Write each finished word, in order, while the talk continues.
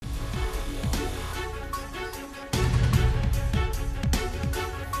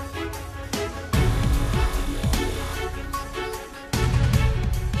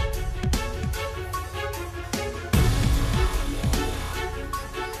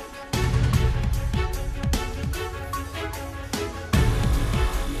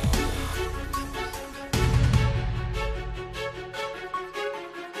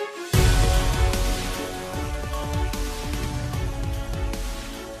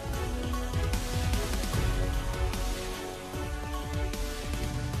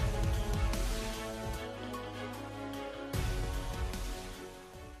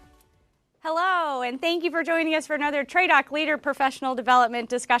and thank you for joining us for another TRADOC Leader Professional Development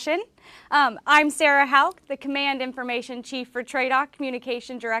discussion. I'm Sarah Houck, the Command Information Chief for TRADOC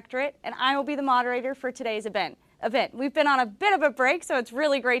Communication Directorate, and I will be the moderator for today's event. We've been on a bit of a break, so it's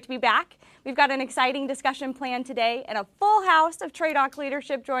really great to be back. We've got an exciting discussion planned today and a full house of TRADOC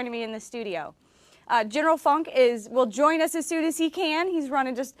leadership joining me in the studio. General Funk will join us as soon as he can. He's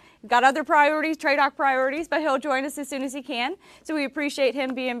got other priorities, TRADOC priorities, but he'll join us as soon as he can. So we appreciate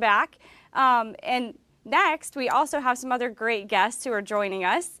him being back. And next, we also have some other great guests who are joining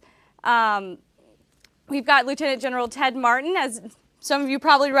us. We've got Lieutenant General Ted Martin, as some of you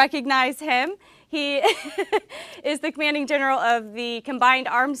probably recognize him. He is the Commanding General of the Combined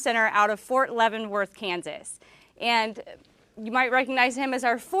Arms Center out of Fort Leavenworth, Kansas. And you might recognize him as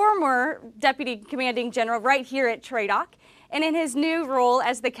our former Deputy Commanding General right here at TRADOC. And in his new role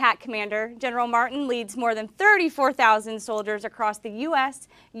as the CAC Commander, General Martin leads more than 34,000 soldiers across the U.S.,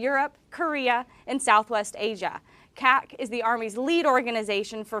 Europe, Korea, and Southwest Asia. CAC is the Army's lead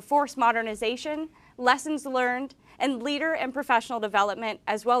organization for force modernization, lessons learned, and leader and professional development,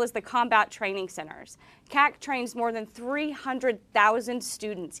 as well as the combat training centers. CAC trains more than 300,000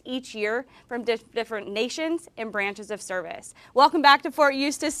 students each year from different nations and branches of service. Welcome back to Fort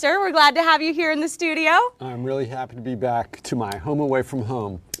Eustis, sir. We're glad to have you here in the studio. I'm really happy to be back to my home away from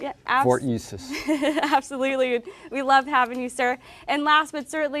home, Fort Eustis. Absolutely. We love having you, sir. And last but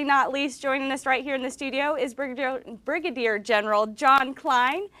certainly not least, joining us right here in the studio is Brigadier General John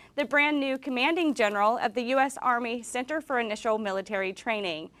Klein, the brand new Commanding General of the U.S. Army Center for Initial Military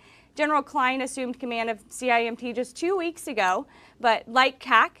Training. General Klein assumed command of CIMT just 2 weeks ago, but like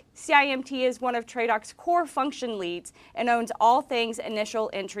CAC, CIMT is one of TRADOC's core function leads and owns all things initial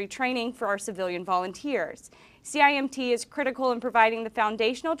entry training for our civilian volunteers. CIMT is critical in providing the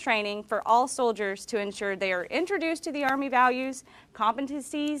foundational training for all soldiers to ensure they are introduced to the Army values,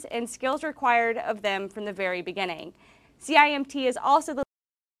 competencies, and skills required of them from the very beginning. CIMT is also the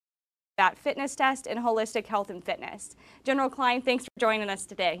fitness test and holistic health and fitness. General Klein, thanks for joining us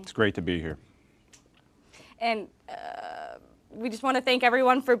today. It's great to be here. And we just want to thank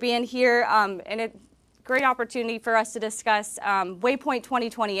everyone for being here, and it's a great opportunity for us to discuss Waypoint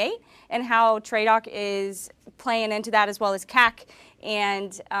 2028 and how TRADOC is playing into that, as well as CAC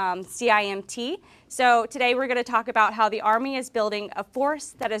and CIMT. So today we're going to talk about how the Army is building a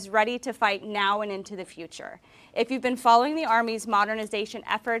force that is ready to fight now and into the future. If you've been following the Army's modernization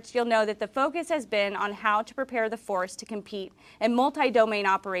efforts, you'll know that the focus has been on how to prepare the force to compete in multi-domain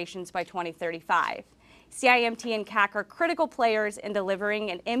operations by 2035. CIMT and CAC are critical players in delivering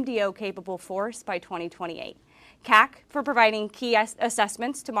an MDO-capable force by 2028. CAC for providing key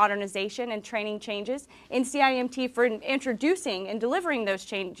assessments to modernization and training changes, and CIMT for introducing and delivering those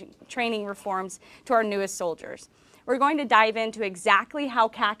training reforms to our newest soldiers. We're going to dive into exactly how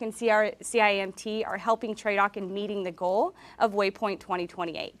CAC and CIMT are helping TRADOC in meeting the goal of Waypoint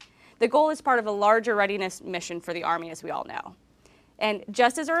 2028. The goal is part of a larger readiness mission for the Army, as we all know. And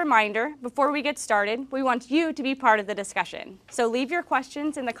just as a reminder, before we get started, we want you to be part of the discussion. So leave your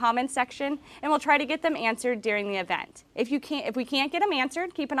questions in the comments section, and we'll try to get them answered during the event. If we can't get them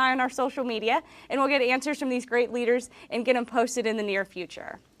answered, keep an eye on our social media, and we'll get answers from these great leaders and get them posted in the near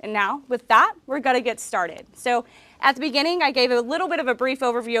future. And now, with that, we're going to get started. So at the beginning, I gave a little bit of a brief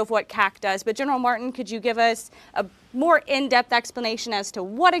overview of what CAC does, but General Martin, could you give us a more in-depth explanation as to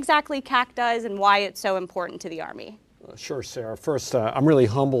what exactly CAC does and why it's so important to the Army? Sure, Sarah. First, I'm really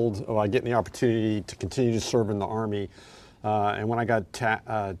humbled by getting the opportunity to continue to serve in the Army. And when I got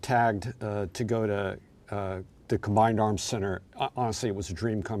tagged to go to the Combined Arms Center, honestly, it was a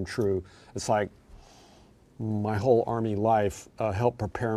dream come true. It's like my whole Army life helped prepare